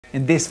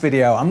In this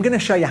video, I'm going to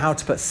show you how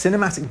to put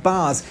cinematic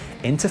bars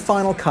into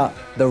Final Cut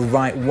the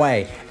right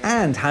way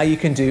and how you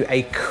can do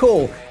a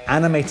cool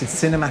animated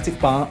cinematic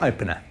bar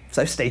opener.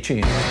 So stay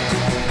tuned.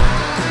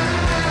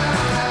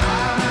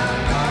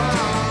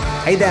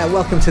 Hey there,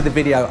 welcome to the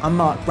video. I'm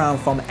Mark Brown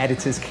from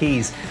Editor's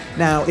Keys.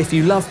 Now, if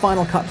you love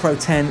Final Cut Pro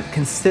 10,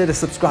 consider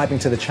subscribing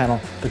to the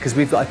channel because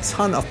we've got a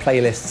ton of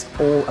playlists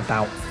all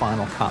about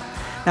Final Cut.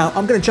 Now,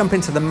 I'm going to jump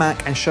into the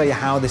Mac and show you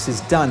how this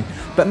is done,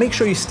 but make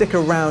sure you stick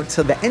around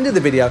till the end of the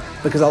video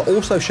because I'll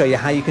also show you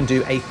how you can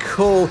do a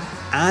cool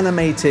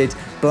animated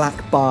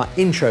black bar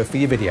intro for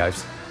your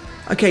videos.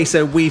 Okay,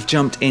 so we've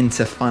jumped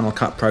into Final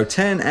Cut Pro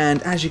 10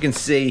 and as you can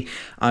see,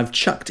 I've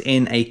chucked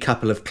in a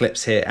couple of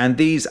clips here and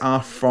these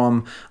are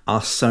from our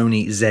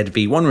Sony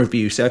ZV-1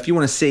 review. So if you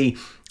want to see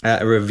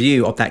a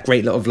review of that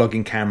great little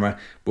vlogging camera,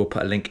 we'll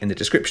put a link in the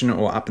description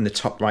or up in the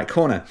top right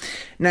corner.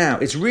 Now,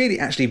 it's really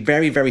actually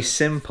very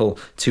simple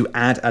to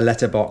add a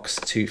letterbox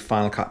to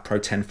Final Cut Pro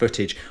 10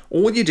 footage.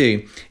 All you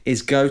do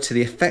is go to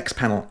the effects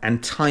panel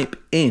and type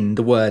in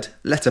the word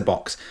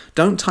letterbox.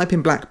 Don't type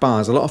in black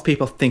bars. A lot of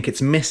people think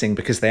it's missing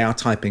because they are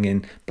typing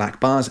in black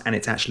bars and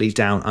it's actually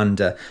down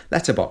under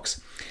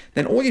letterbox.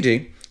 Then all you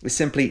do is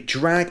simply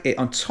drag it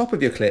on top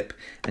of your clip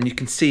and you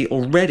can see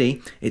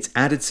already it's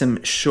added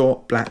some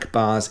short black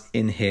bars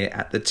in here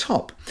at the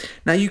top.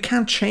 Now you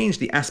can change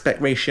the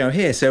aspect ratio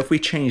here. So if we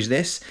change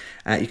this,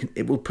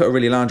 it will put a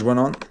really large one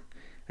on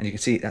and you can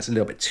see that's a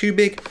little bit too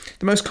big.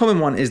 The most common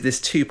one is this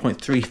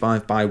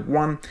 2.35 by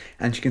 1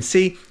 and you can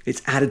see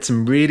it's added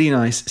some really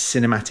nice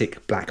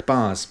cinematic black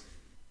bars.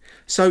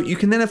 So you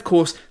can then of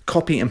course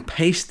copy and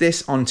paste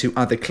this onto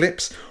other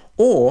clips,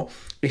 or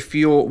if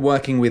you're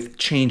working with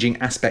changing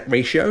aspect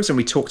ratios, and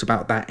we talked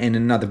about that in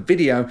another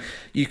video,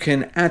 you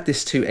can add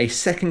this to a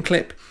second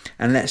clip,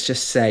 and let's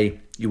just say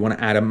you want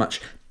to add a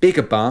much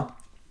bigger bar.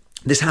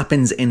 This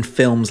happens in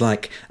films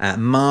like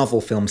Marvel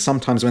films.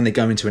 Sometimes when they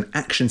go into an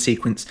action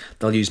sequence,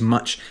 they'll use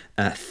much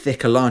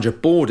thicker, larger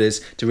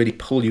borders to really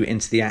pull you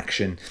into the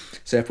action.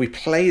 So if we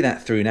play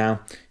that through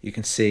now, you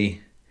can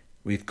see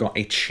we've got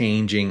a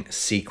changing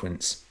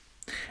sequence.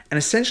 And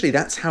essentially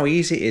that's how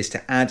easy it is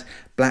to add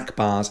black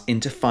bars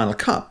into Final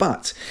Cut.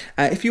 But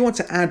if you want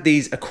to add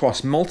these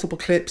across multiple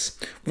clips,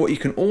 what you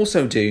can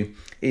also do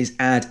is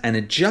add an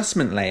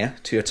adjustment layer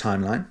to your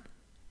timeline.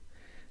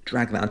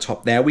 Drag that on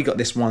top there. We got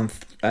this one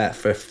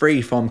for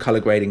freeform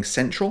color grading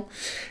central.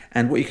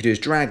 And what you could do is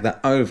drag that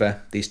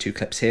over these two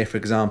clips here, for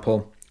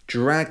example,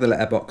 drag the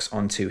letterbox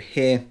onto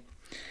here.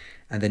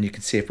 And then you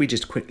can see if we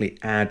just quickly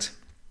add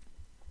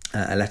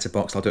a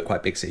letterbox, I'll do it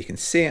quite big so you can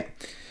see it.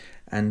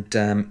 And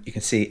you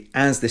can see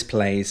as this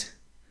plays,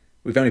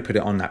 we've only put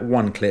it on that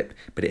one clip,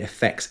 but it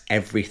affects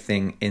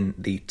everything in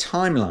the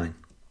timeline.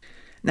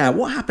 Now,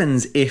 what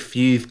happens if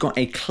you've got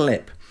a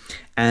clip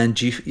and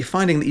you're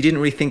finding that you didn't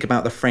really think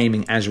about the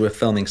framing as you were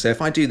filming? So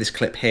if I do this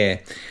clip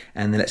here,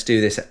 and then let's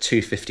do this at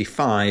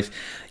 2:55,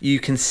 you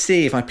can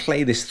see if I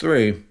play this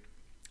through,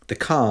 the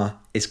car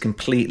is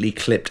completely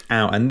clipped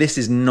out and this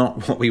is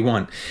not what we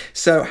want.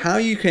 So how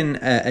you can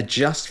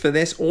adjust for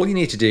this, all you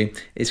need to do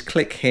is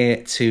click here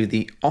to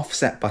the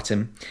offset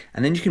button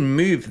and then you can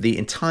move the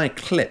entire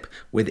clip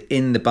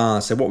within the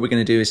bar. So what we're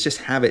going to do is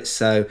just have it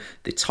so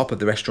the top of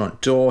the restaurant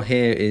door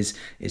here is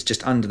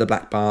just under the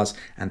black bars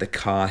and the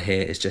car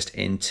here is just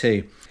in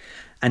too.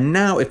 And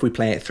now if we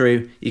play it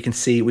through, you can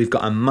see we've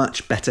got a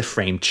much better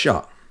framed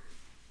shot.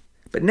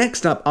 But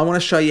next up, I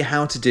want to show you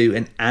how to do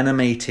an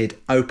animated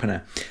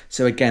opener.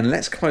 So again,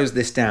 let's close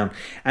this down.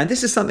 And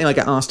this is something I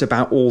get asked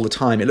about all the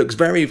time. It looks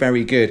very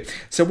good.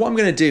 So what I'm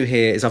going to do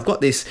here is I've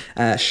got this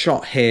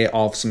shot here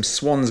of some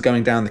swans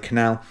going down the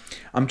canal.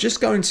 I'm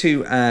just going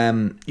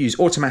to use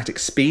automatic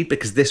speed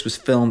because this was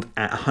filmed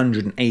at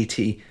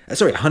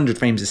 100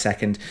 frames a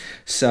second.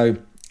 So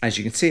as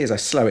you can see, as I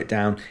slow it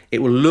down,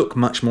 it will look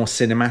much more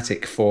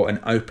cinematic for an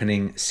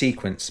opening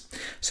sequence.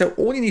 So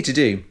all you need to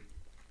do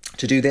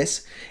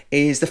this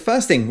is the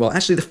first thing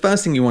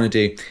you want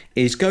to do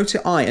is go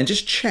to I and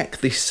just check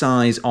the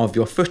size of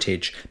your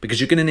footage because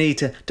you're going to need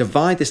to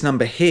divide this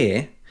number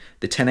here,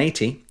 the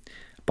 1080,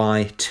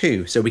 by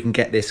 2 so we can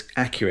get this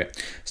accurate.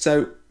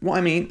 So what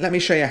I mean, let me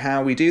show you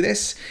how we do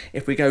this.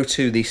 If we go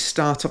to the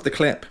start of the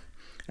clip,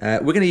 we're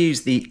going to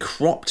use the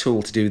crop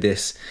tool to do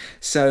this.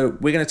 So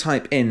we're going to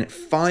type in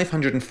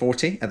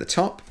 540 at the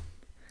top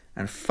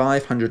and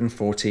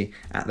 540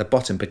 at the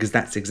bottom because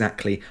that's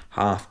exactly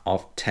half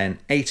of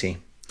 1080.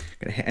 I'm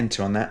going to hit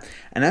enter on that.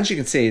 And as you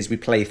can see, as we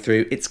play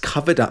through, it's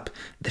covered up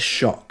the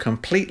shot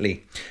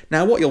completely.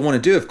 Now, what you'll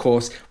want to do, of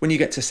course, when you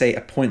get to say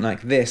a point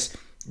like this,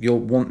 you'll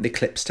want the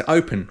clips to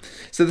open.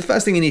 So the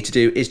first thing you need to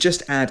do is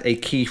just add a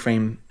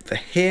keyframe for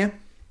here.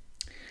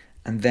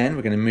 And then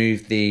we're going to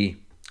move the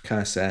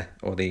cursor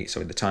or the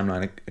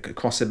timeline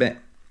across a bit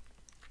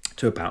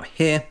to about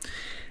here.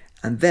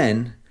 And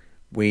then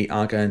we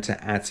are going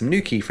to add some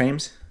new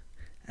keyframes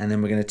and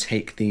then we're going to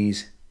take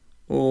these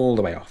all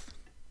the way off.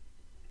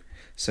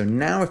 So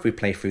now if we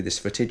play through this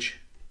footage,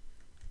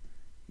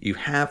 you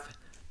have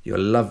your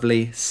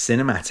lovely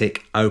cinematic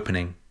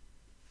opening.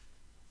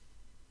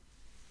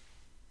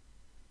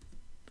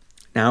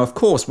 Now, of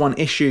course, one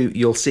issue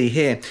you'll see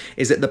here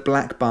is that the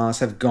black bars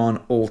have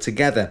gone all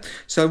together.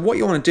 So what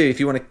you want to do, if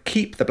you want to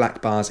keep the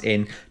black bars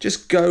in,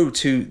 just go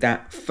to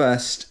that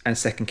first and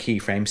second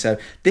keyframe. So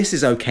this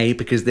is okay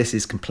because this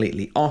is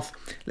completely off.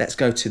 Let's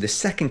go to the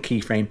second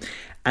keyframe,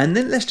 and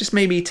then let's just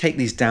maybe take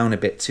these down a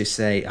bit to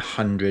say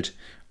 100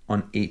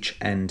 on each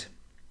end.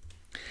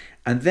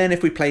 And then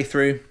if we play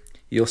through,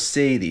 you'll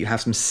see that you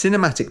have some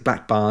cinematic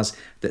black bars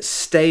that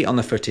stay on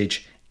the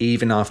footage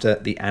even after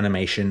the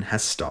animation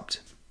has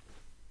stopped.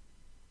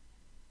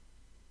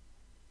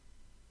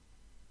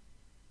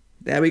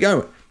 There we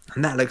go,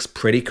 and that looks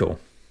pretty cool.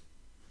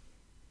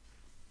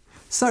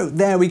 So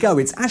there we go,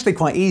 it's actually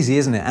quite easy,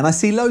 isn't it? And I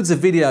see loads of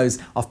videos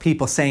of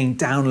people saying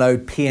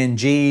download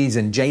PNGs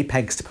and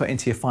JPEGs to put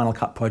into your Final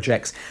Cut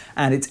projects,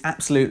 and it's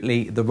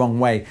absolutely the wrong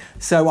way.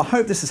 So I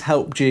hope this has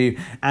helped you,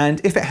 and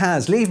if it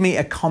has, leave me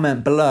a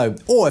comment below,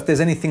 or if there's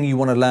anything you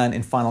want to learn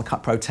in Final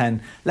Cut Pro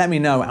 10, let me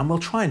know and we'll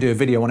try and do a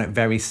video on it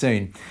very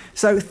soon.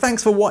 So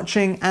thanks for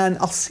watching, and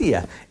I'll see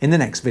you in the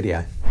next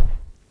video.